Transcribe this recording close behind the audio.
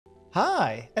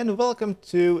Hi, and welcome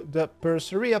to the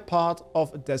Perseriya part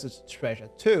of Desert Treasure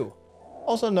 2,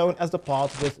 also known as the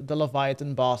part with the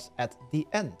Leviathan boss at the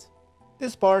end.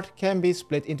 This part can be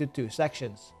split into two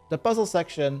sections, the puzzle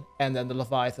section and then the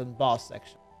Leviathan boss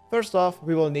section. First off,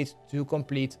 we will need to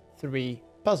complete 3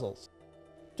 puzzles.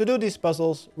 To do these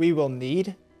puzzles, we will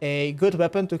need a good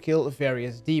weapon to kill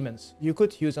various demons. You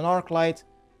could use an arc light,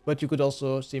 but you could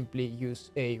also simply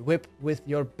use a whip with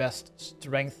your best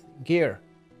strength gear.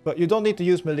 But you don't need to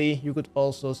use melee, you could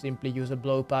also simply use a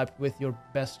blowpipe with your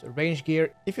best range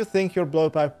gear if you think your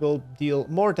blowpipe will deal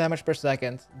more damage per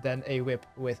second than a whip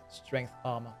with strength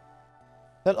armor.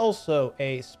 Then also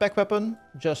a spec weapon,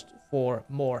 just for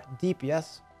more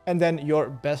DPS, and then your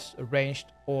best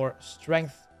ranged or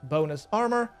strength bonus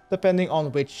armor, depending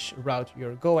on which route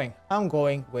you're going. I'm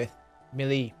going with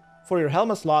melee. For your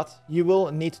helmet slot, you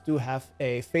will need to have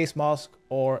a face mask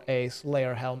or a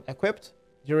Slayer helm equipped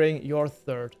during your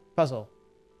 3rd puzzle.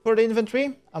 For the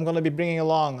inventory, I'm going to be bringing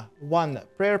along 1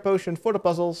 prayer potion for the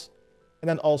puzzles, and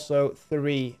then also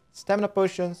 3 stamina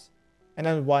potions, and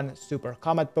then 1 super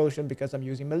combat potion because I'm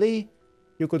using melee.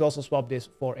 You could also swap this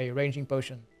for a ranging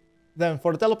potion. Then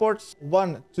for the teleports,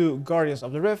 1 to Guardians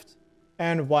of the Rift,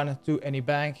 and 1 to any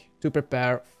bank to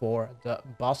prepare for the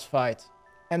boss fight.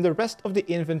 And the rest of the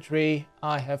inventory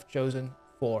I have chosen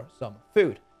for some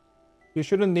food. You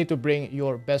shouldn't need to bring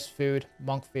your best food,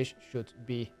 monkfish should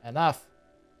be enough.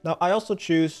 Now I also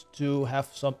choose to have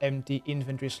some empty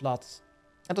inventory slots.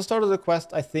 At the start of the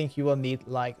quest I think you will need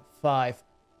like 5,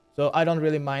 so I don't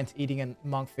really mind eating a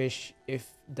monkfish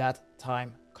if that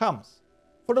time comes.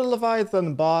 For the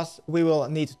Leviathan boss we will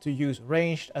need to use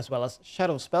ranged as well as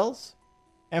shadow spells.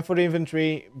 And for the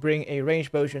inventory, bring a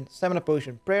range potion, stamina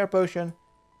potion, prayer potion,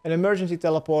 an emergency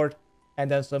teleport,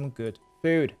 and then some good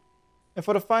food. And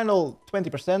for the final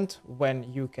 20%,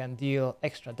 when you can deal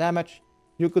extra damage,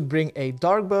 you could bring a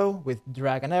dark bow with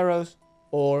dragon arrows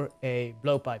or a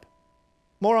blowpipe.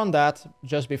 More on that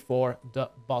just before the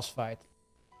boss fight.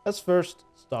 Let's first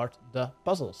start the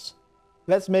puzzles.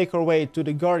 Let's make our way to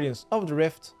the Guardians of the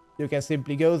Rift. You can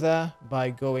simply go there by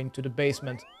going to the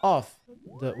basement of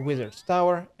the Wizard's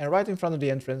Tower, and right in front of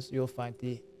the entrance you'll find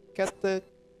the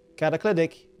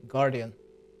Cataclysmic Guardian.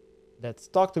 Let's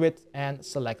talk to it and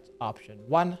select option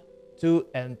 1 to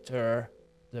enter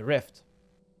the rift.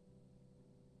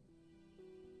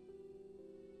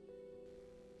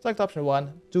 Select option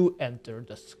 1 to enter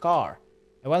the scar.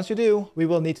 And once you do, we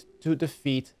will need to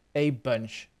defeat a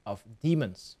bunch of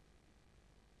demons.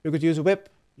 You could use a whip,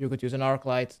 you could use an arc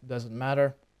light, doesn't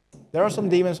matter. There are some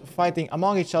demons fighting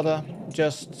among each other,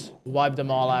 just wipe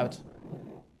them all out.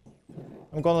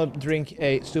 I'm gonna drink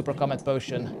a super combat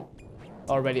potion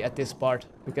already at this part,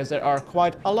 because there are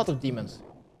quite a lot of demons.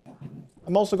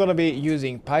 I'm also going to be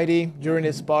using piety during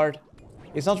this part.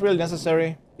 It's not really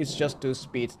necessary, it's just to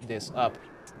speed this up.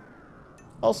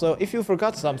 Also, if you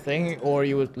forgot something or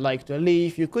you would like to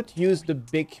leave, you could use the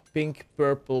big pink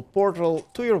purple portal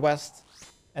to your west,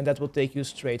 and that will take you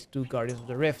straight to Guardians of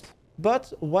the Rift.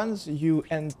 But once you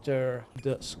enter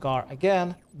the scar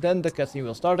again, then the cutscene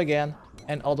will start again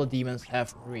and all the demons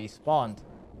have respawned.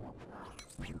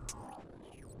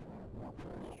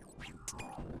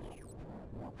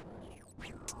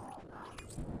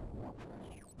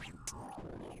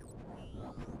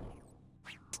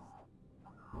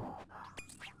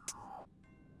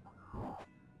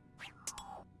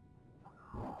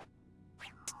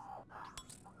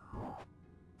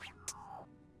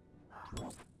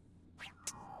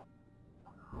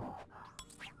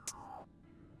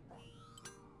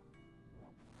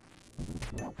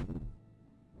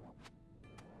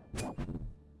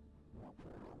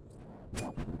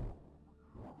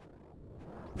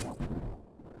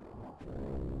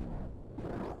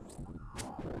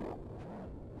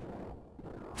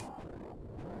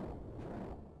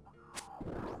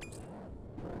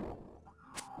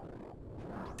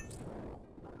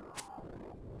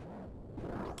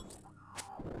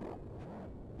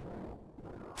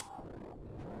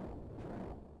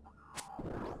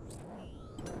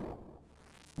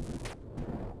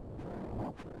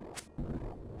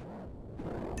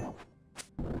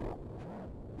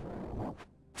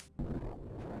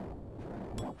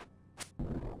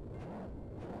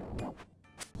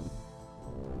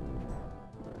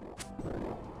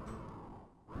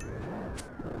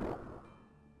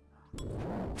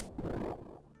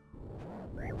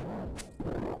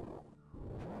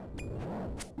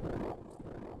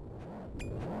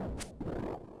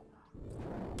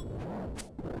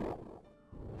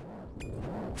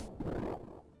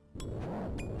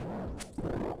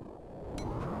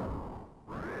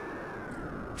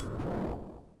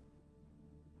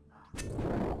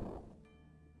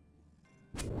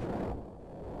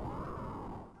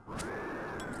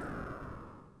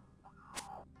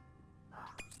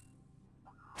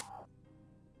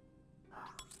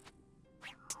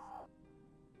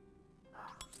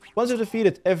 Once you've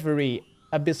defeated every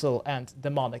abyssal and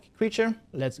demonic creature,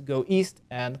 let's go east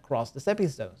and cross the stepping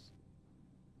stones.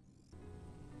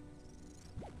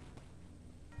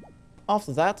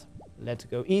 After that, let's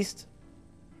go east.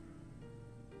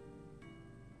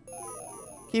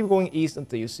 Keep going east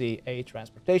until you see a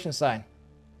transportation sign.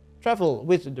 Travel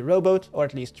with the rowboat, or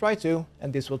at least try to,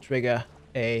 and this will trigger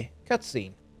a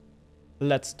cutscene.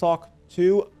 Let's talk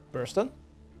to Burston.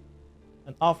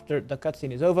 And after the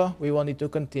cutscene is over, we will need to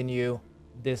continue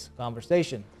this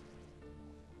conversation.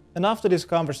 And after this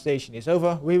conversation is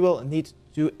over, we will need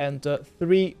to enter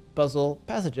 3 puzzle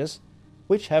passages,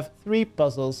 which have 3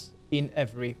 puzzles in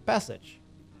every passage.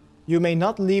 You may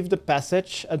not leave the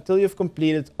passage until you've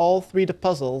completed all 3 the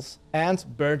puzzles and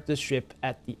burned the ship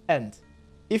at the end.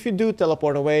 If you do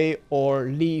teleport away or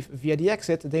leave via the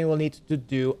exit, then you will need to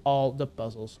do all the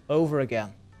puzzles over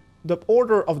again. The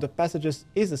order of the passages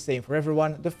is the same for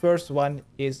everyone. The first one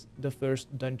is the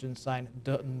first dungeon sign,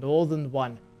 the northern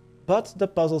one. But the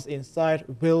puzzles inside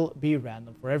will be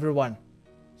random for everyone.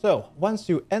 So, once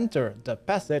you enter the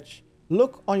passage,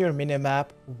 look on your minimap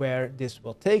where this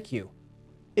will take you.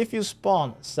 If you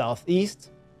spawn southeast,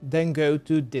 then go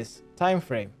to this time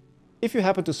frame. If you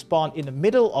happen to spawn in the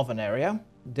middle of an area,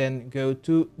 then go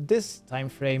to this time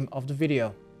frame of the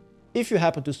video. If you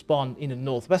happen to spawn in the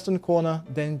northwestern corner,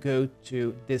 then go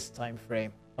to this time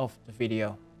frame of the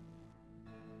video.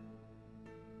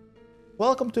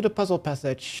 Welcome to the puzzle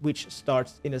passage, which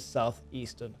starts in the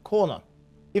southeastern corner.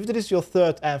 If this is your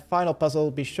 3rd and final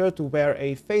puzzle, be sure to wear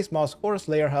a face mask or a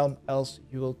Slayer helm, else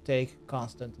you will take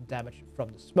constant damage from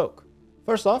the smoke.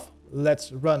 First off,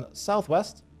 let's run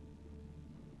southwest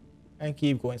and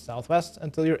keep going southwest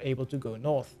until you're able to go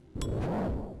north.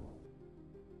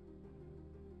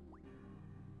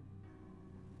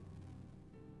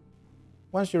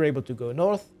 Once you're able to go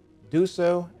north, do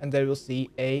so, and there you'll see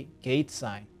a gate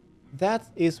sign. That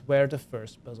is where the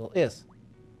first puzzle is.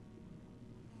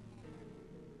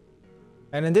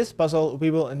 And in this puzzle,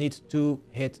 we will need to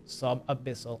hit some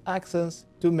abyssal accents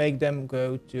to make them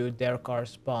go to their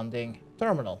corresponding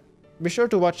terminal. Be sure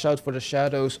to watch out for the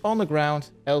shadows on the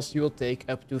ground, else you will take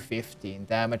up to 15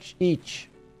 damage each.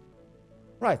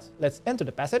 Right, let's enter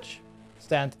the passage.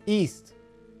 Stand east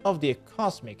of the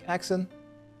cosmic accent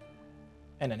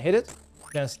and then hit it.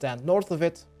 Then stand north of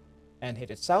it and hit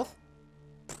it south.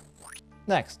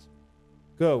 Next,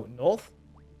 go north.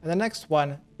 And the next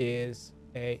one is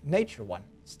a nature one.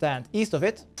 Stand east of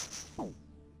it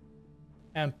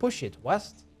and push it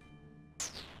west.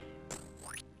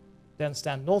 Then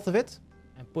stand north of it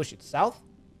and push it south.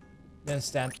 Then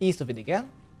stand east of it again.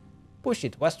 Push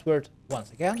it westward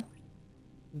once again.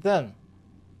 Then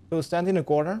go stand in a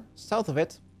corner south of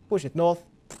it. Push it north.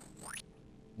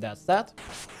 That's that.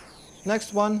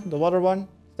 Next one, the water one.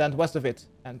 Stand west of it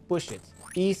and push it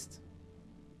east.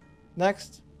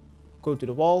 Next, go to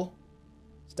the wall.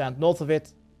 Stand north of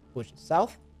it. Push it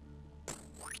south.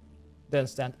 Then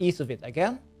stand east of it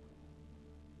again.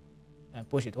 And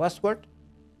push it westward.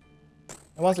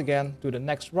 And once again, to the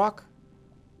next rock,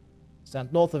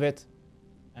 stand north of it,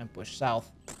 and push south.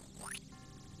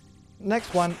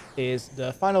 Next one is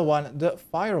the final one, the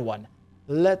fire one.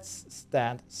 Let's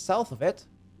stand south of it,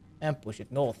 and push it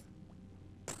north.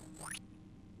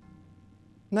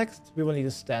 Next, we will need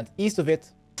to stand east of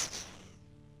it,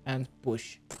 and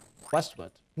push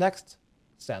westward. Next,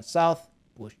 stand south,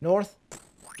 push north,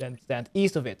 then stand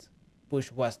east of it,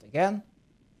 push west again,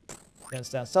 then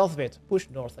stand south of it, push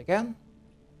north again.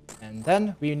 And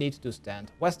then we need to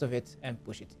stand west of it and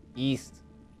push it east.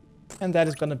 And that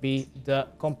is going to be the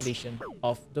completion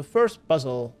of the first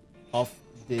puzzle of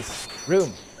this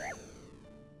room.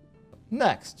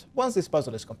 Next, once this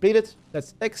puzzle is completed,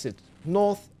 let's exit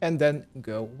north and then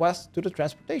go west to the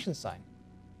transportation sign.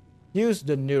 Use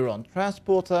the neuron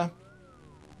transporter.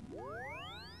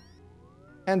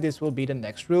 And this will be the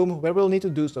next room where we'll need to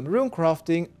do some rune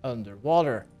crafting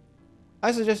underwater.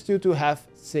 I suggest you to have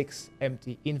 6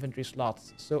 empty inventory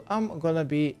slots, so I'm gonna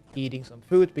be eating some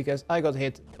food because I got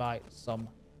hit by some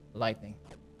lightning.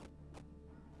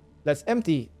 Let's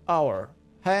empty our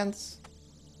hands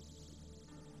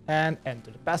and enter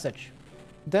the passage.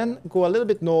 Then go a little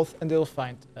bit north and you'll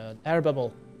find an air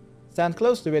bubble. Stand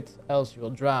close to it, else you will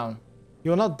drown.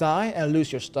 You will not die and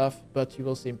lose your stuff, but you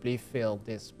will simply fail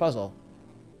this puzzle.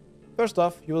 First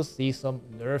off, you will see some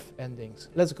nerve endings.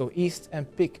 Let's go east and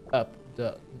pick up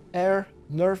the air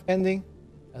nerve ending,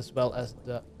 as well as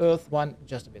the earth one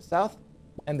just a bit south,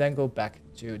 and then go back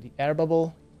to the air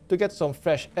bubble to get some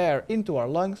fresh air into our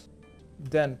lungs.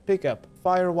 Then pick up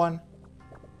fire one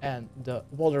and the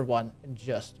water one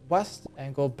just west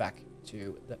and go back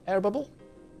to the air bubble.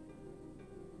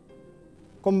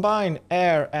 Combine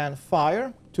air and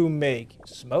fire to make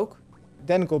smoke.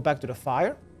 Then go back to the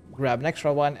fire, grab an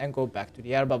extra one and go back to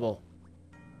the air bubble.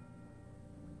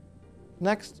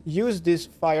 Next, use this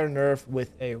fire nerve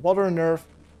with a water nerve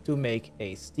to make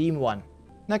a steam one.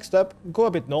 Next up, go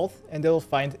a bit north and they'll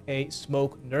find a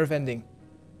smoke nerve ending.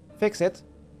 Fix it,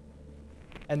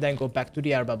 and then go back to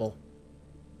the air bubble.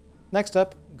 Next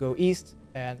up, go east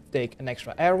and take an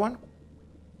extra air one.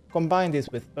 Combine this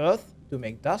with earth to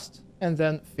make dust, and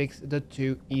then fix the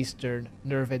two eastern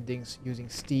nerve endings using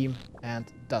steam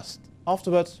and dust.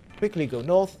 Afterwards, quickly go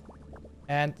north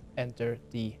and enter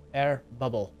the air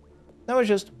bubble. Now there's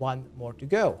just one more to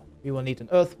go. We will need an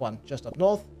earth one just up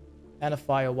north and a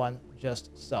fire one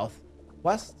just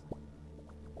southwest.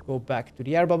 Go back to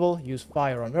the air bubble, use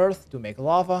fire on earth to make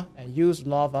lava, and use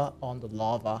lava on the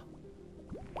lava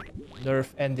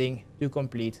nerve ending to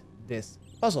complete this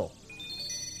puzzle.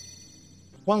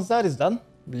 Once that is done,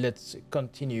 let's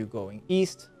continue going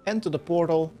east, enter the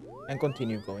portal and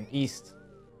continue going east.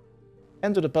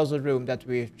 Enter the puzzle room that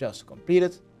we've just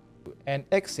completed and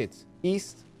exit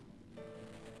east.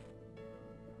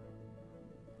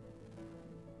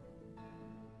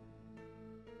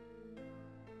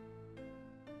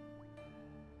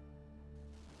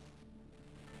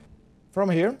 From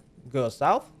here, go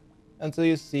south until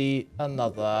you see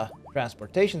another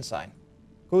transportation sign.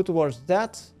 Go towards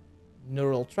that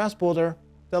neural transporter,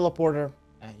 teleporter,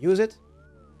 and use it.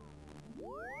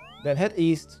 Then head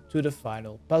east to the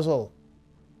final puzzle.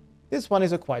 This one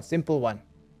is a quite simple one.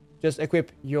 Just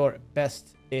equip your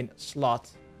best in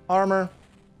slot armor,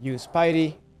 use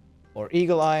Spidey or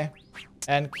Eagle Eye,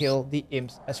 and kill the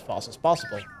imps as fast as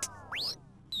possible.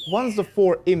 Once the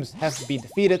 4 imps have been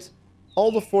defeated,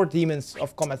 all the 4 demons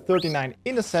of Combat 39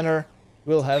 in the center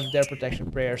will have their protection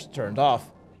prayers turned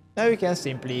off. Now you can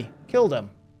simply kill them.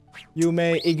 You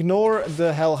may ignore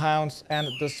the Hellhounds and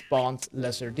the spawned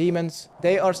lesser demons.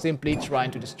 They are simply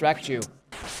trying to distract you.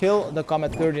 Kill the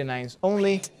Combat 39s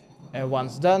only, and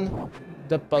once done,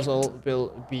 the puzzle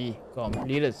will be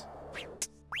completed.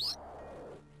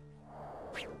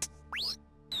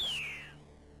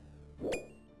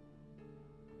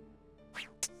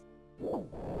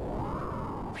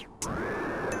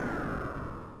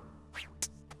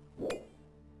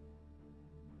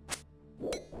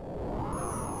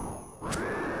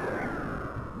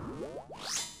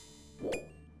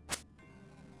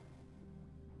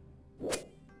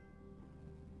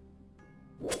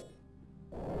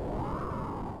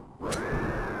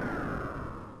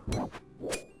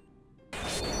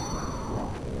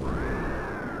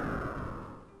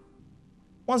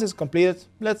 Once it's completed,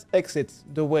 let's exit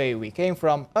the way we came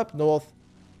from, up north,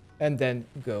 and then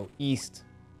go east.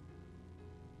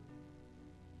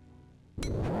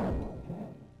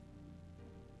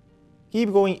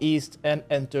 Keep going east and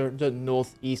enter the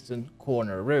northeastern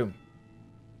corner room.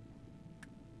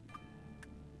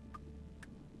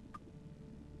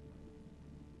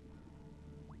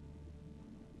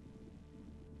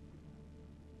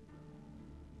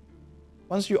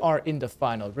 Once you are in the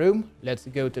final room, let's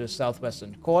go to the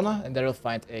southwestern corner and there you'll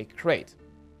find a crate.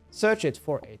 Search it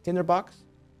for a tinderbox.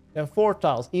 Then 4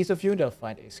 tiles east of you, they'll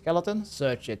find a skeleton.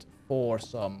 Search it for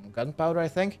some gunpowder, I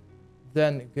think.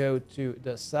 Then go to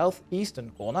the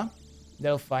southeastern corner.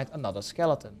 They'll find another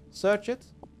skeleton. Search it.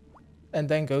 And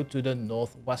then go to the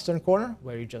northwestern corner,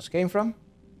 where you just came from.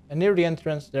 And near the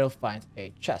entrance, they'll find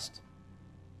a chest.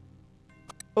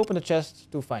 Open the chest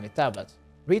to find a tablet.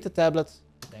 Read the tablet.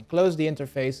 Then close the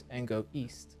interface and go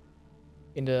east.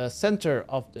 In the center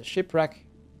of the shipwreck,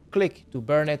 click to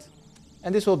burn it,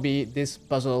 and this will be this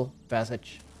puzzle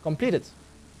passage completed.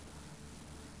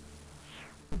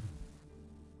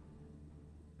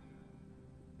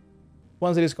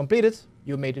 Once it is completed,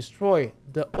 you may destroy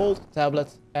the old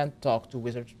tablet and talk to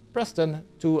Wizard Preston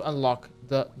to unlock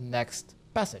the next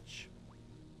passage.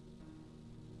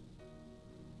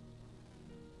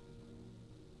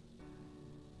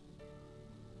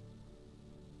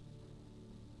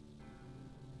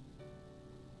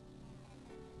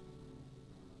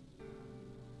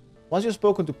 Once you've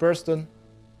spoken to Preston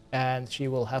and she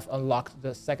will have unlocked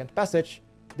the second passage,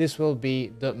 this will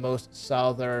be the most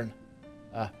southern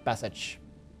passage.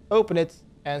 Open it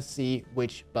and see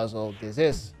which puzzle this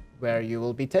is, where you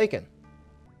will be taken.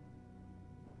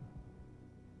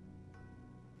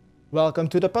 Welcome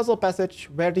to the puzzle passage,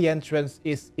 where the entrance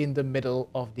is in the middle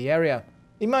of the area.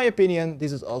 In my opinion,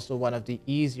 this is also one of the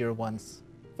easier ones.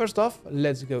 First off,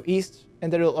 let's go east,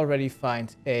 and there you'll already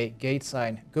find a gate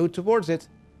sign. Go towards it,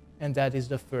 and that is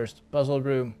the first puzzle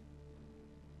room.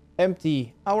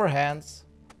 Empty our hands.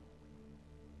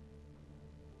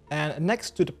 And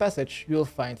next to the passage, you will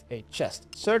find a chest.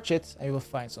 Search it and you will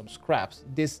find some scraps.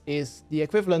 This is the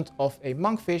equivalent of a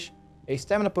monkfish, a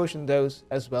stamina potion dose,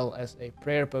 as well as a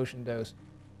prayer potion dose.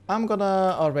 I'm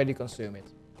gonna already consume it.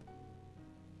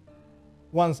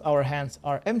 Once our hands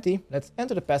are empty, let's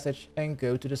enter the passage and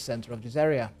go to the center of this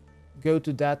area. Go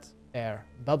to that air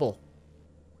bubble.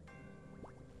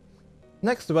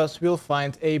 Next to us, we'll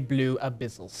find a blue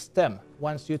abyssal stem.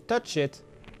 Once you touch it,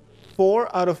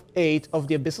 4 out of 8 of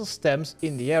the abyssal stems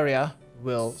in the area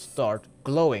will start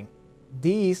glowing.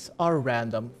 These are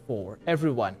random for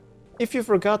everyone. If you've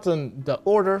forgotten the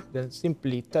order, then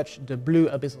simply touch the blue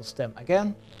abyssal stem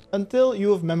again until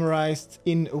you have memorized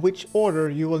in which order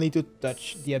you will need to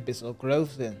touch the abyssal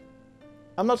growths in.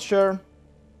 I'm not sure.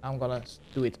 I'm gonna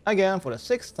do it again for the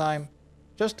 6th time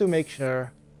just to make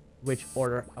sure which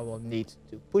order I will need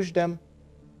to push them.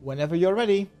 Whenever you're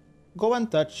ready, go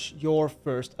and touch your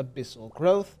first abyssal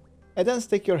growth and then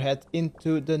stick your head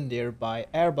into the nearby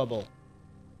air bubble.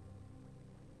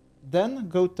 Then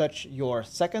go touch your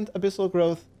second abyssal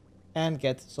growth and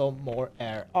get some more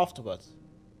air afterwards.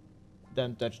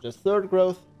 Then touch the third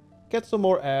growth, get some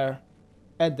more air,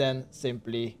 and then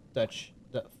simply touch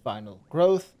the final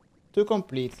growth to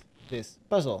complete this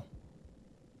puzzle.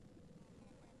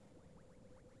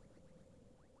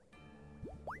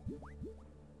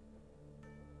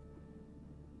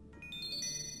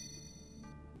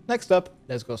 Next up,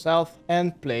 let's go south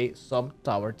and play some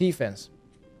tower defense.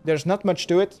 There's not much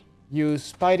to it.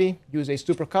 Use Spidey, use a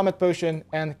super combat potion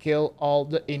and kill all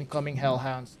the incoming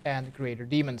hellhounds and greater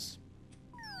demons.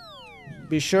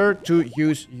 Be sure to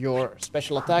use your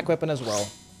special attack weapon as well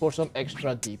for some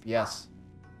extra DPS.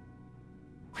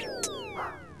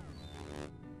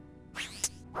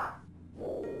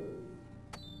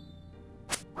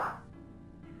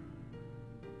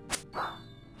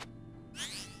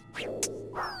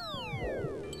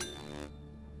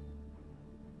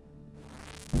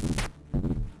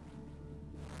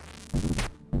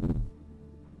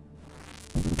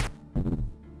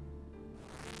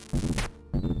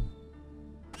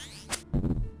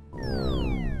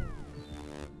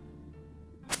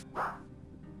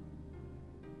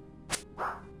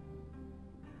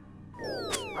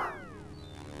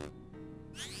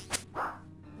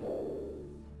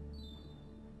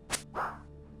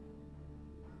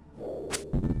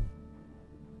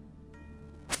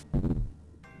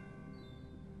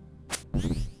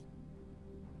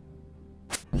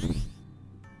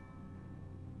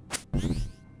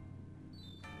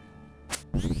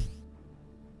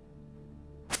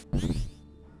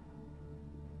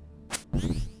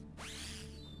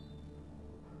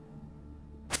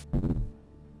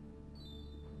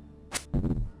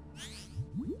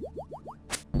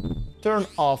 Turn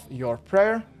off your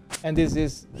prayer, and this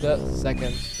is the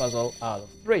second puzzle out of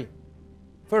 3.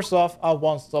 First off, I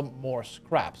want some more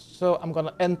scraps, so I'm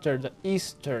gonna enter the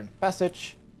eastern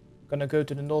passage. I'm gonna go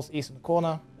to the northeastern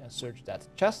corner and search that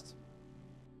chest.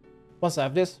 Once I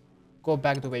have this, go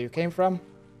back the way you came from.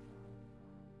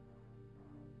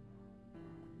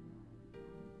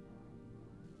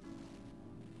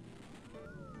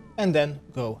 And then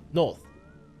go north.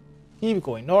 Keep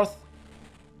going north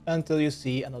until you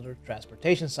see another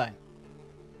transportation sign.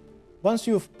 Once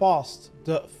you've passed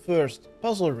the first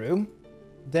puzzle room,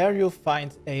 there you'll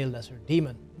find a lesser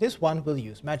demon. This one will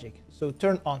use magic, so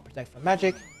turn on Protect from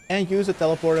Magic and use the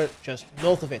teleporter just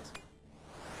north of it.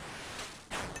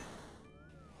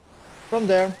 From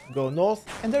there, go north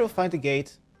and there you'll find the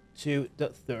gate to the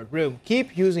third room.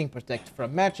 Keep using Protect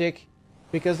from Magic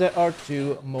because there are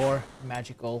 2 more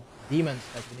magical demons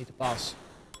that we need to pass.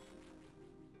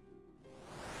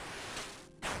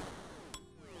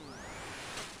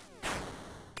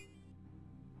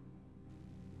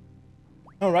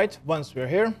 Alright, once we're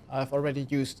here, I've already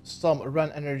used some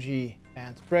run energy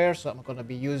and prayer, so I'm gonna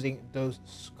be using those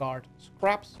scarred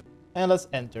scraps. And let's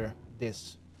enter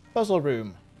this puzzle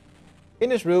room. In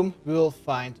this room, we will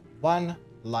find 1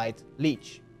 light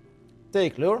leech.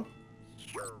 Take lure.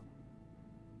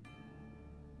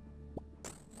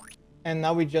 And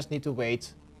now we just need to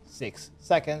wait 6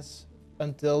 seconds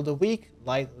until the weak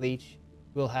light leech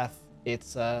will have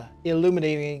its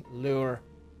illuminating lure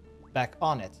back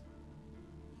on it.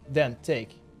 Then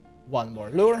take 1 more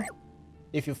lure.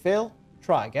 If you fail,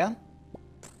 try again.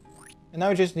 And now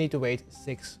we just need to wait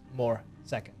 6 more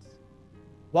seconds.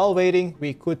 While waiting,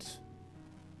 we could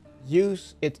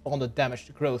use it on the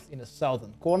damaged growth in the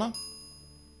southern corner.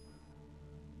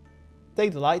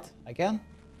 Take the light again.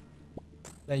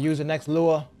 Then use the next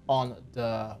lure on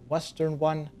the western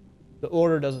one. The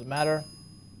order doesn't matter.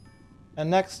 And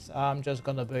next, I'm just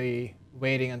gonna be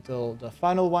waiting until the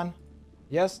final one.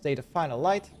 Yes, take the final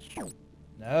light.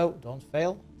 No, don't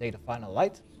fail. Take the final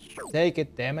light. Take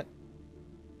it, damn it.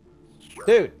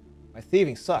 Dude, my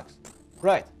thieving sucks.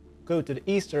 Right, go to the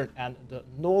eastern and the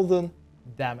northern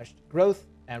damaged growth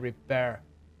and repair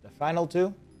the final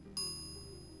two.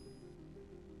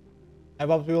 And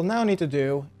what we will now need to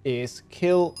do is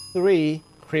kill 3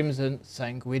 Crimson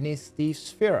Sanguinis Thief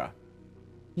Sphera.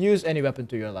 Use any weapon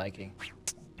to your liking.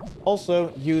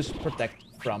 Also, use Protect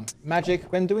from Magic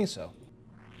when doing so.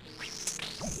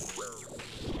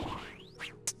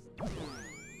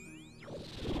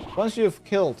 Once you've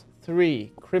killed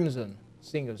 3 Crimson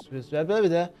Singles,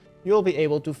 you'll be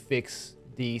able to fix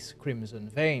these Crimson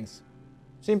Veins.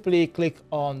 Simply click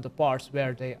on the parts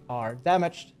where they are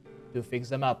damaged to fix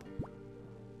them up.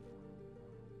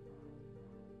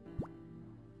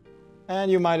 And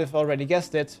you might have already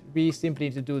guessed it, we simply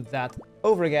need to do that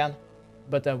over again,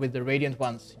 but then with the Radiant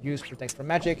ones. Use Protect from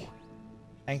Magic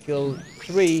and kill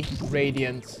 3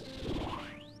 Radiant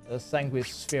Sanguis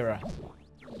Sphera.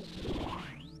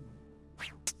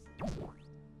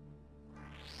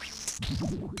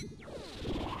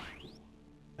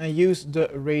 And use the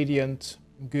Radiant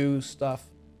Goo stuff,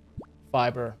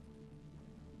 fiber,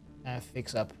 and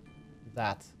fix up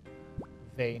that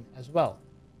vein as well.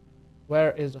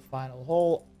 Where is the final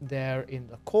hole? There in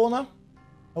the corner.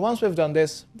 And once we've done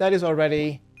this, that is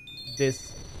already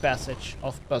this passage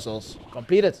of puzzles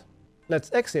completed.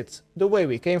 Let's exit the way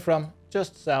we came from,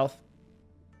 just south.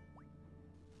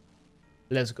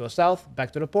 Let's go south,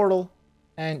 back to the portal,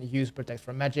 and use Protect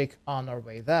from Magic on our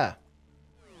way there.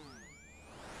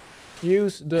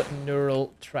 Use the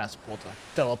Neural Transporter,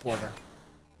 Teleporter.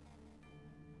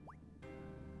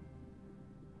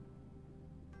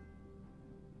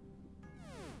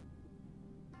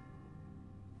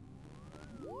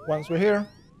 Once we're here,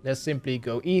 let's simply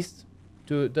go east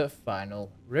to the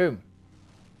final room.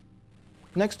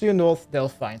 Next to your north, they'll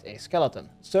find a skeleton.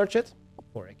 Search it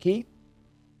for a key.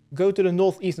 Go to the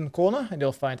northeastern corner and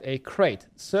they'll find a crate.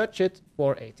 Search it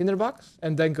for a tinderbox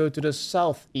and then go to the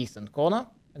southeastern corner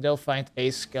and they'll find a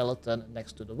skeleton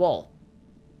next to the wall.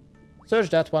 Search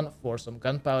that one for some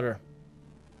gunpowder.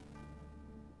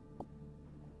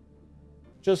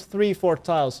 Just 3-4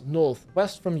 tiles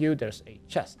northwest from you, there's a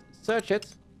chest. Search it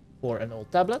for an old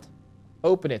tablet,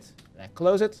 open it and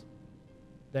close it,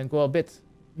 then go a bit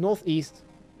northeast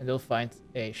and you'll find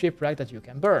a shipwreck that you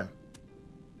can burn.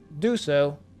 Do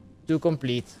so to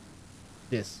complete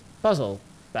this puzzle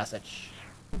passage.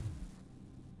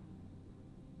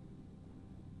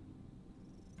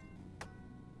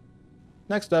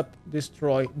 Next up,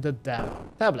 destroy the damn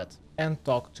tablet and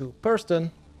talk to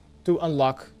Perseriya to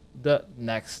unlock the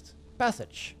next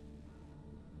passage.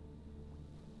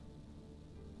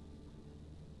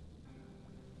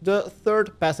 The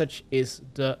third passage is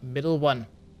the middle one.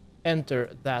 Enter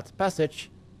that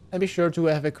passage and be sure to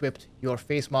have equipped your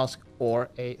face mask or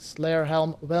a Slayer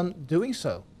helm when doing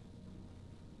so.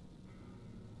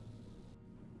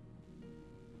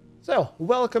 So,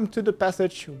 welcome to the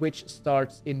passage which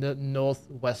starts in the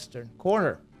northwestern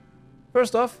corner.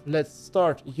 First off, let's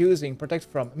start using Protect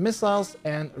from Missiles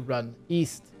and run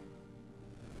east.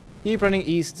 Keep running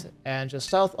east and just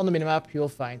south on the minimap you'll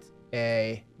find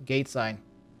a gate sign.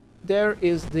 There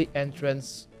is the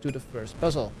entrance to the first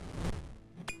puzzle.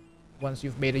 Once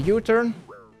you've made a U-turn,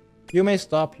 you may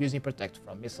stop using Protect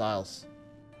from Missiles.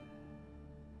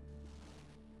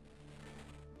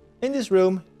 In this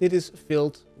room, it is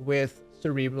filled with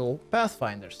cerebral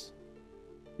pathfinders.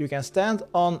 You can stand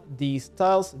on these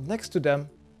tiles next to them,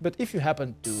 but if you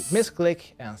happen to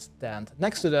misclick and stand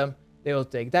next to them, they will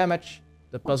take damage,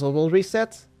 the puzzle will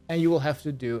reset, and you will have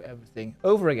to do everything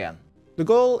over again. The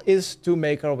goal is to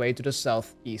make our way to the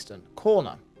southeastern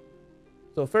corner.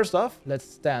 So first off, let's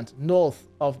stand north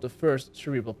of the first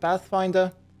cerebral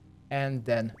pathfinder and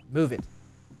then move it.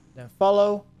 Then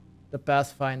follow the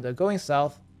pathfinder going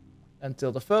south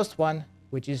until the first one,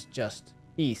 which is just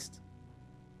east.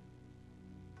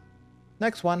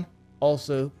 Next one,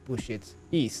 also push it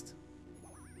east.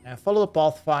 And follow the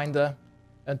pathfinder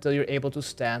until you're able to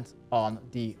stand on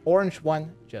the orange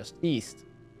one just east.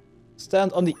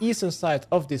 Stand on the eastern side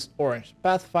of this orange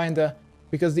pathfinder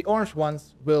because the orange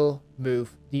ones will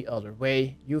move the other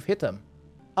way you've hit them.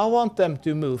 I want them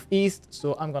to move east,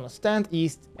 so I'm gonna stand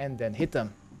east and then hit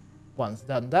them. Once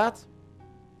done that,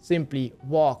 simply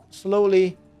walk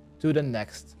slowly to the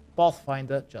next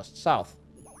pathfinder just south.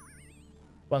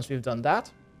 Once we've done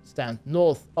that, stand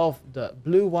north of the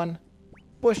blue one,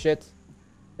 push it,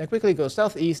 then quickly go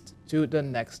southeast to the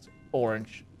next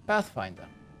orange pathfinder.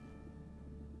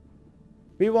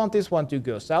 We want this one to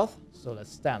go south, so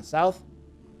let's stand south,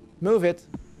 move it,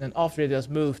 and after it has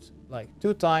moved like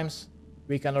 2 times,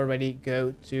 we can already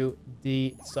go to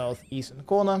the southeastern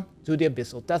corner to the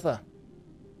Abyssal Tether.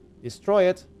 Destroy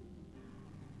it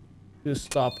to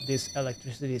stop this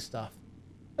electricity stuff.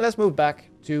 And let's move back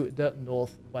to the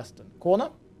northwestern corner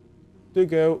to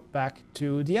go back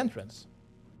to the entrance.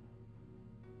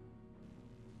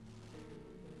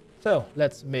 So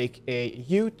let's make a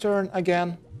U-turn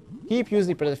again. Keep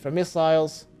using protective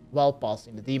missiles while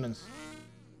passing the demons.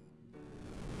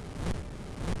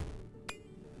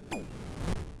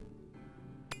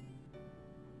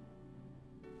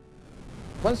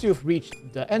 Once you've reached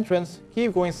the entrance,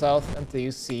 keep going south until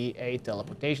you see a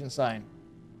teleportation sign.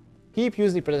 Keep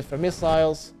using protective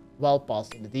missiles while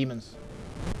passing the demons.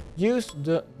 Use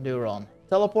the neuron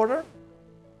teleporter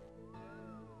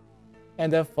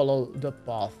and then follow the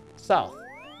path south.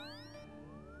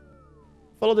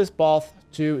 Follow this path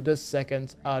to the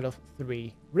second out of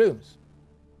 3 rooms.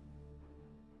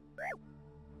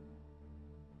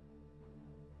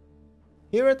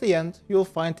 Here at the end, you'll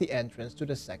find the entrance to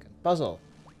the second puzzle.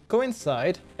 Go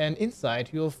inside, and inside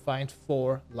you'll find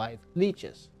 4 light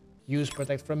leeches. Use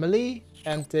Protect from Melee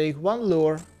and take 1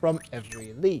 lure from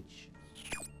every leech.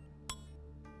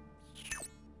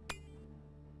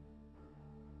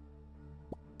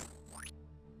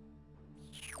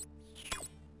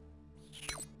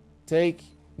 Take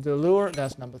the lure,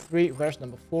 that's number 3, whereas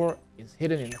number 4 is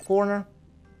hidden in the corner.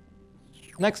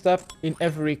 Next up, in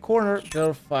every corner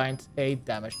you'll find a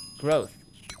damaged growth.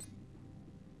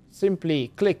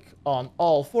 Simply click on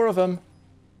all 4 of them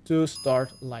to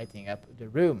start lighting up the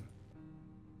room.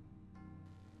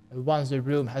 And once the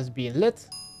room has been lit,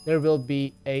 there will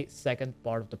be a second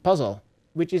part of the puzzle,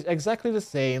 which is exactly the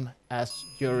same as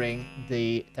during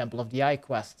the Temple of the Eye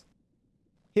quest.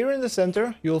 Here in the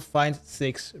center, you'll find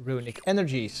 6 runic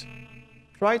energies.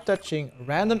 Try touching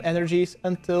random energies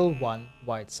until one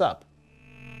lights up.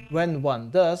 When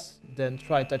one does, then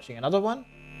try touching another one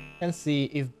and see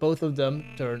if both of them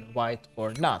turn white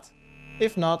or not.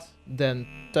 If not, then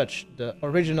touch the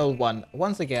original one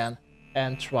once again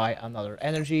and try another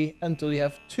energy until you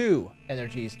have 2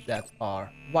 energies that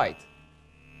are white.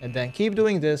 And then keep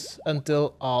doing this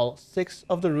until all 6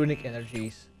 of the runic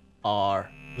energies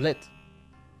are lit.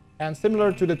 And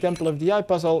similar to the Temple of the Eye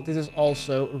puzzle, this is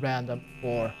also random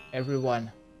for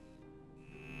everyone.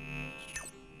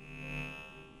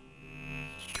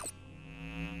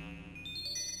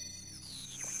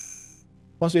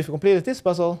 Once we've completed this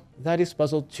puzzle, that is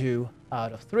puzzle 2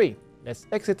 out of 3. Let's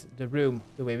exit the room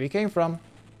the way we came from.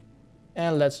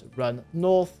 And let's run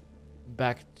north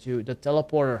back to the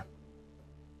teleporter.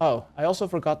 Oh, I also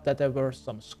forgot that there were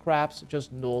some scraps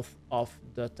just north of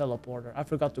the teleporter. I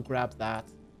forgot to grab that.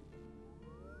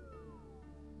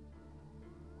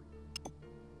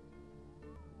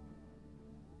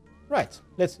 Right,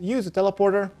 let's use the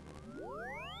teleporter,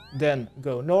 then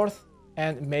go north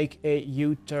and make a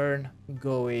U-turn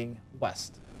going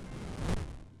west.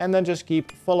 And then just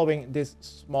keep following this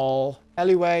small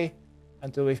alleyway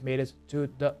until we've made it to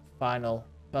the final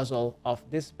puzzle of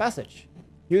this passage.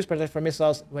 Use Protect from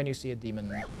Missiles when you see a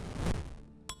demon.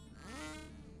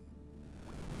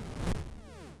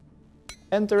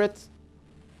 Enter it,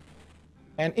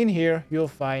 and in here you'll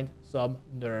find some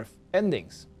nerf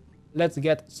endings. Let's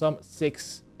get some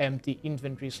 6 empty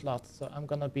inventory slots. So I'm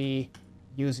gonna be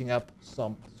using up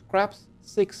some scraps,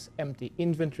 6 empty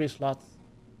inventory slots.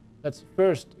 Let's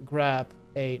first grab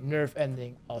a nerf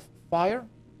ending of fire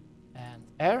and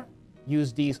air.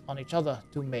 Use these on each other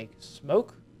to make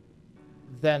smoke.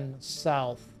 Then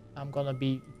south, I'm gonna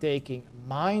be taking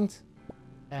mind,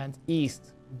 and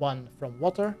east 1 from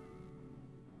water.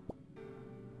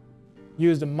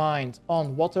 Use the mind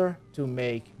on water to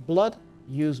make blood.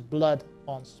 Use blood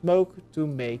on smoke to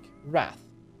make wrath.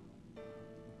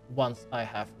 Once I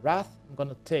have wrath, I'm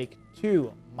gonna take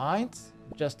 2 minds,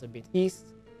 just a bit east.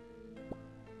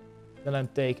 Then I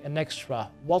take an extra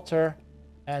water,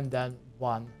 and then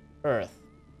 1 earth.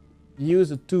 Use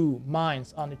the 2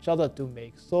 minds on each other to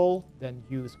make soul, then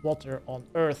use water on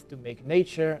earth to make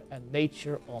nature, and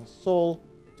nature on soul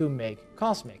to make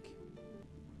cosmic.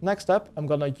 Next up, I'm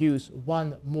gonna use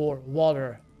 1 more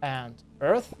water and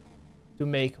earth to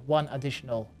make 1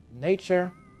 additional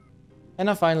nature. And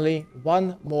then finally,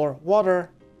 1 more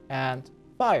water and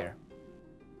fire.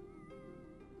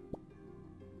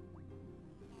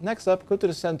 Next up, go to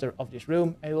the center of this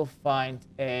room and you'll find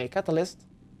a catalyst.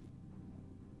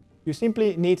 You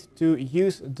simply need to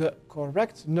use the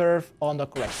correct nerve on the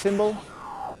correct symbol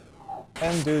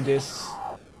and do this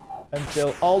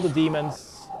until all the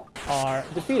demons are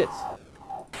defeated.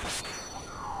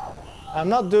 I'm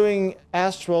not doing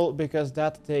Astral because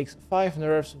that takes 5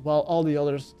 nerfs while all the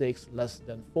others takes less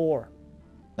than 4.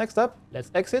 Next up,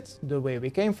 let's exit the way we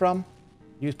came from.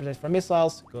 Use protect from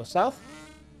missiles, go south.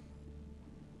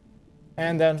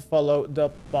 And then follow the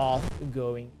path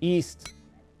going east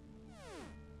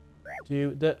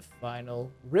to the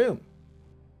final room.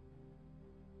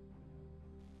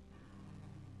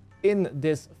 In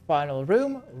this final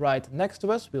room, right next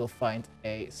to us, we'll find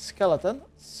a skeleton.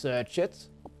 Search it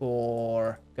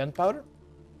for gunpowder.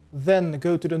 Then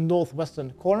go to the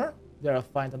northwestern corner. There I'll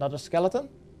find another skeleton.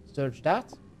 Search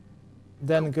that.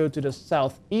 Then go to the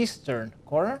southeastern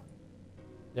corner.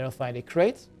 There I'll find a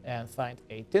crate and find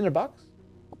a tinderbox.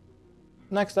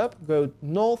 Next up, go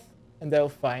north and they'll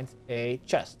find a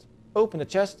chest. Open the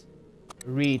chest,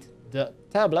 read the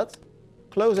tablet,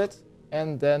 close it,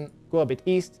 and then go a bit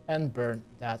east and burn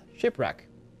that shipwreck.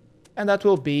 And that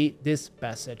will be this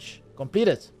passage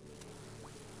completed.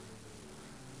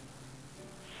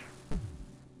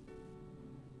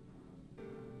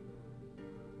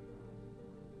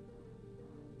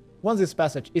 Once this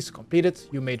passage is completed,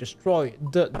 you may destroy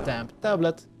the damp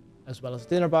tablet, as well as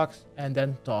the dinner box, and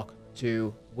then talk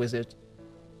to Wizard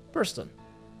Perston.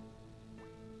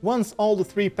 Once all the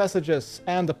 3 passages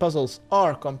and the puzzles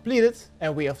are completed,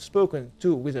 and we have spoken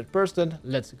to Wizard Perston,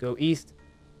 let's go east.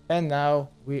 And now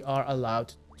we are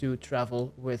allowed to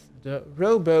travel with the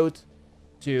rowboat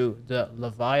to the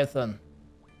Leviathan.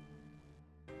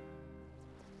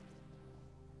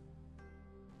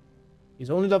 He's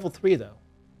only level 3 though.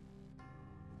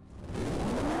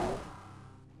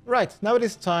 Right, now it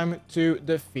is time to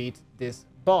defeat this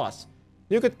boss.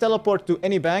 You could teleport to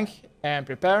any bank and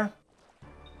prepare.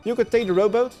 You could take the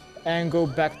rowboat and go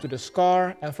back to the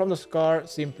Scar, and from the Scar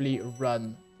simply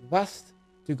run west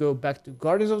to go back to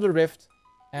Guardians of the Rift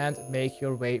and make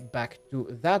your way back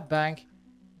to that bank.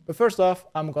 But first off,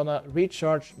 I'm gonna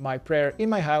recharge my prayer in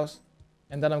my house,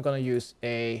 and then I'm gonna use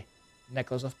a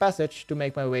Necklace of Passage to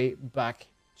make my way back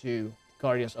to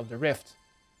Guardians of the Rift.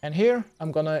 And here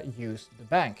I'm gonna use the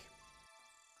bank.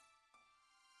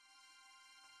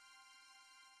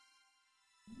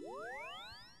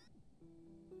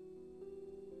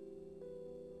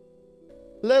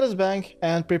 Let us bank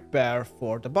and prepare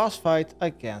for the boss fight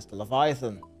against the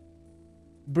Leviathan.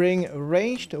 Bring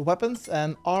ranged weapons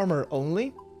and armor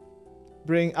only.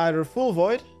 Bring either full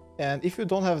void, and if you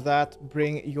don't have that,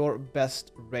 bring your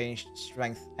best ranged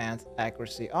strength and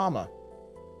accuracy armor.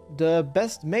 The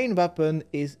best main weapon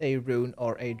is a rune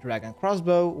or a dragon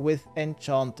crossbow with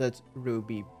enchanted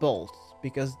ruby bolts,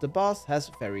 because the boss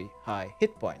has very high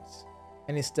hit points.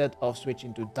 And instead of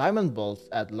switching to diamond bolts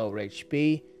at lower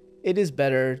HP, it is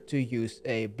better to use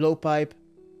a blowpipe,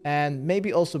 and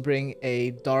maybe also bring a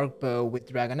dark bow with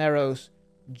dragon arrows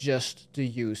just to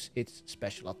use its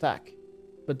special attack.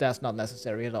 But that's not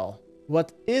necessary at all.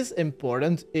 What is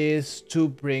important is to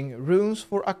bring runes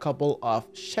for a couple of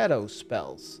shadow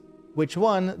spells. Which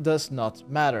one does not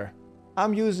matter.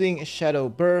 I'm using Shadow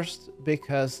Burst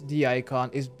because the icon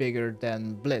is bigger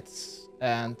than Blitz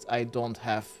and I don't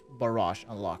have Barrage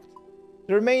unlocked.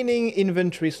 The remaining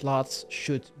inventory slots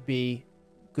should be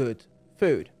good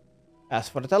food. As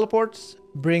for the teleports,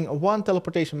 bring 1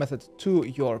 teleportation method to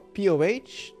your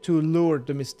POH to lure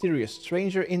the mysterious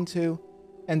stranger into,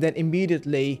 and then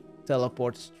immediately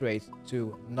teleport straight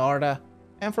to Narda,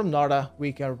 and from Narda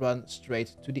we can run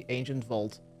straight to the Ancient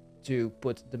Vault to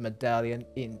put the medallion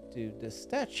into the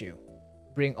statue.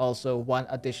 Bring also 1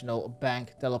 additional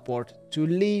bank teleport to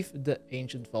leave the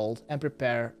Ancient Vault and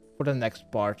prepare for the next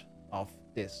part of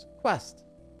this quest.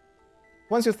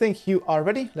 Once you think you are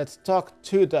ready, let's talk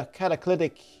to the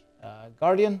Cataclysmic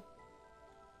Guardian.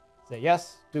 Say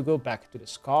yes to go back to the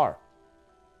Scar.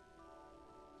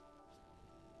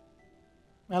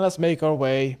 And let's make our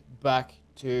way back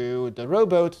to the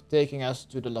rowboat, taking us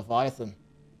to the Leviathan.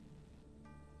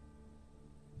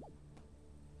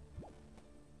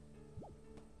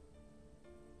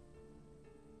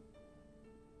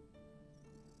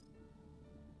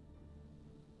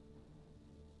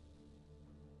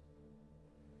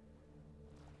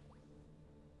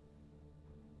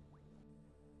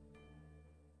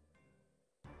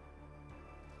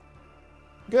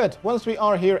 Good, once we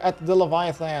are here at the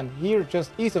Leviathan, here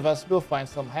just east of us we'll find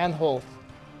some handholds.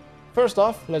 First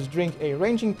off, let's drink a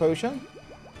ranging potion,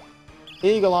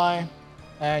 Eagle Eye,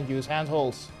 and use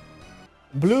handholds.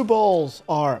 Blue balls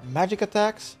are magic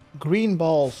attacks, green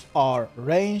balls are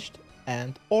ranged,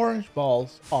 and orange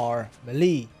balls are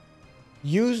melee.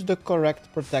 Use the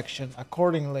correct protection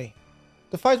accordingly.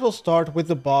 The fight will start with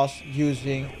the boss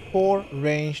using 4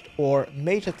 ranged or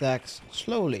mage attacks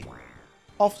slowly.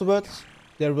 Afterwards,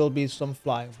 there will be some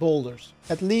flying boulders.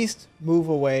 At least move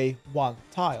away one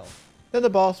tile. Then the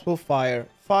boss will fire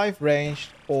 5 ranged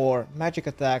or magic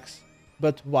attacks,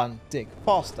 but 1 tick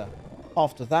faster.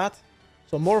 After that,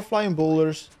 some more flying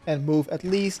boulders and move at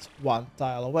least 1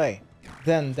 tile away.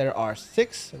 Then there are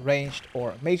 6 ranged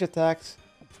or mage attacks,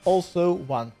 also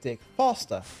 1 tick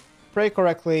faster. Pray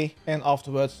correctly, and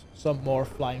afterwards some more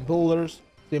flying boulders,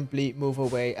 simply move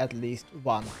away at least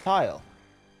 1 tile.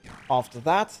 After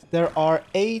that, there are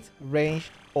 8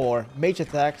 ranged or mage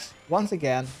attacks, once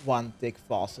again 1 tick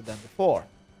faster than before.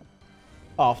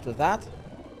 After that,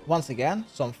 once again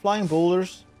some flying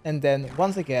boulders, and then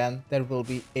once again there will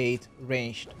be 8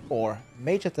 ranged or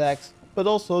mage attacks, but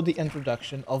also the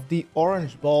introduction of the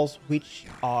orange balls, which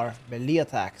are melee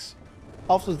attacks.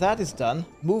 After that is done,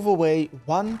 move away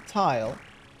one tile,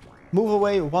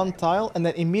 and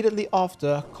then immediately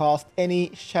after cast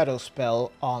any shadow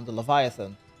spell on the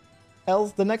Leviathan.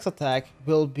 Else the next attack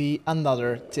will be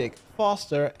another tick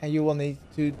faster and you will need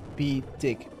to be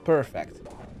tick perfect.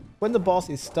 When the boss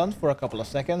is stunned for a couple of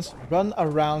seconds, run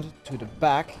around to the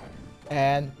back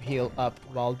and heal up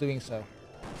while doing so.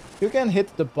 You can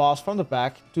hit the boss from the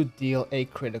back to deal a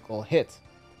critical hit.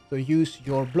 So use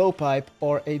your blowpipe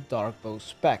or a dark bow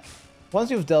spec. Once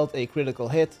you've dealt a critical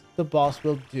hit, the boss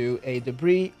will do a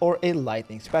debris or a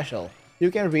lightning special.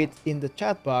 You can read in the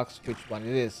chat box which one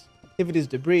it is. If it is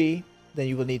debris, then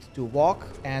you will need to walk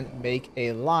and make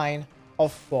a line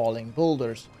of falling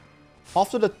boulders.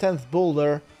 After the 10th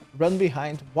boulder, run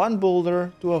behind one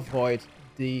boulder to avoid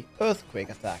the earthquake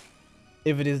attack.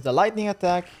 If it is the lightning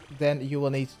attack, then you will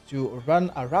need to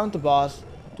run around the boss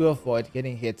to avoid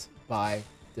getting hit by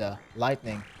the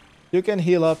lightning. You can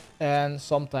heal up and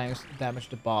sometimes damage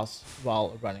the boss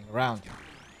while running around.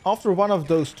 After one of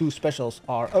those 2 specials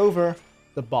are over,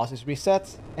 the boss is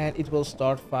reset and it will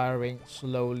start firing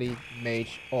slowly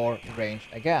mage or ranged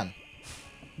again.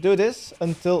 Do this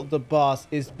until the boss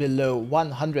is below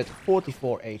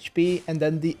 144 HP and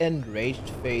then the enraged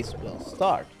phase will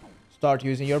start. Start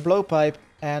using your blowpipe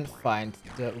and find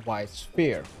the white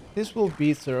sphere. This will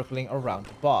be circling around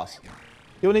the boss.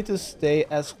 You'll need to stay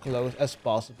as close as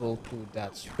possible to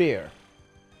that sphere.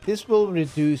 This will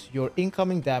reduce your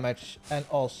incoming damage and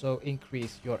also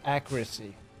increase your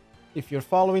accuracy. If you're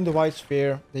following the white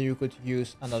sphere, then you could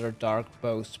use another dark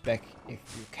bow spec if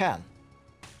you can.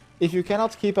 If you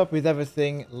cannot keep up with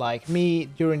everything like me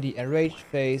during the enraged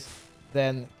phase,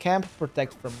 then camp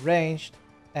protect from ranged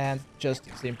and just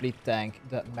simply tank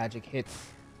the magic hits.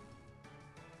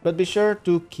 But be sure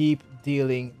to keep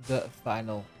dealing the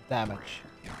final damage.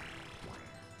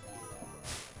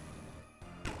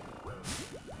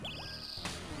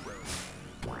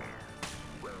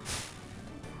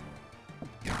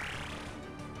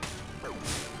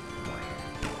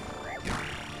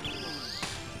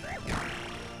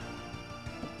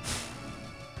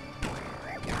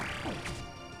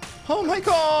 Oh my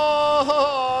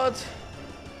god!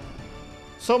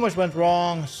 So much went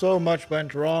wrong, so much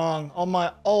went wrong. On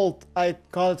my ult, I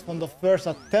got it from the first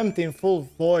attempt in full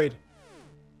void.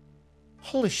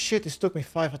 Holy shit, this took me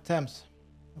 5 attempts.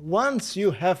 Once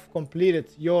you have completed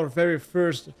your very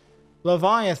first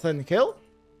Leviathan kill,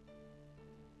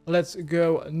 let's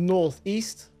go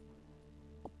northeast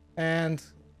and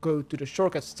go to the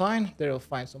shortcut Stein. There you'll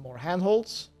find some more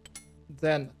handholds.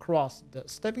 Then cross the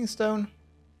stepping stone.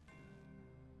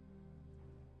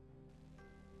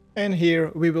 And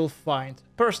here we will find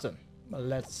Perseriya.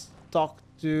 Let's talk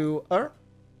to her.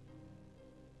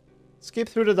 Skip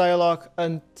through the dialogue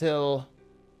until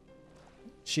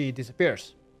she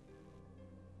disappears.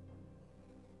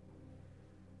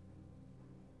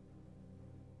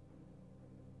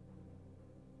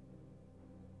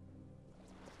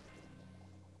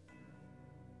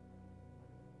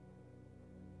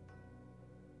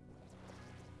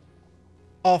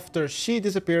 After she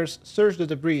disappears, search the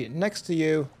debris next to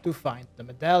you to find the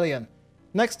medallion.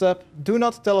 Next up, do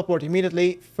not teleport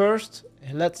immediately. First,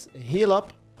 let's heal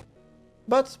up.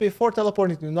 But before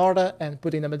teleporting to Narda and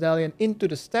putting the medallion into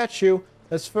the statue,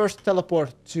 let's first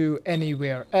teleport to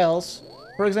anywhere else.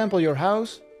 For example, your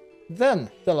house. Then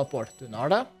teleport to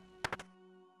Narda.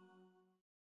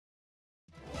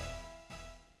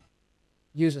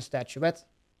 Use a statuette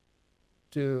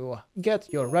to get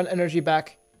your run energy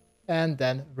back. And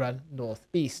then run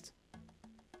northeast.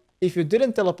 If you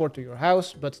didn't teleport to your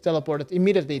house, but teleported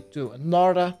immediately to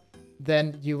Narda,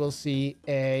 then you will see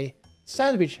a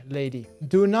sandwich lady.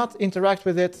 Do not interact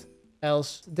with it,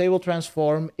 else they will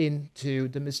transform into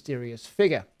the mysterious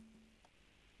figure.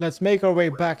 Let's make our way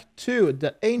back to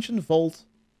the ancient vault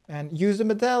and use the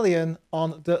medallion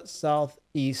on the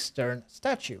southeastern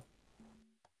statue.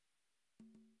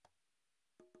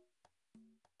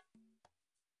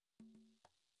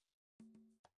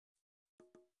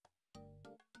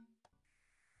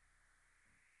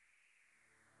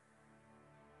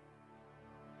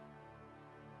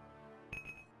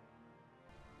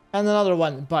 and another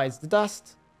one bites the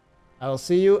dust. I will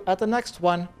see you at the next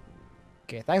one.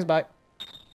 Okay, thanks, bye.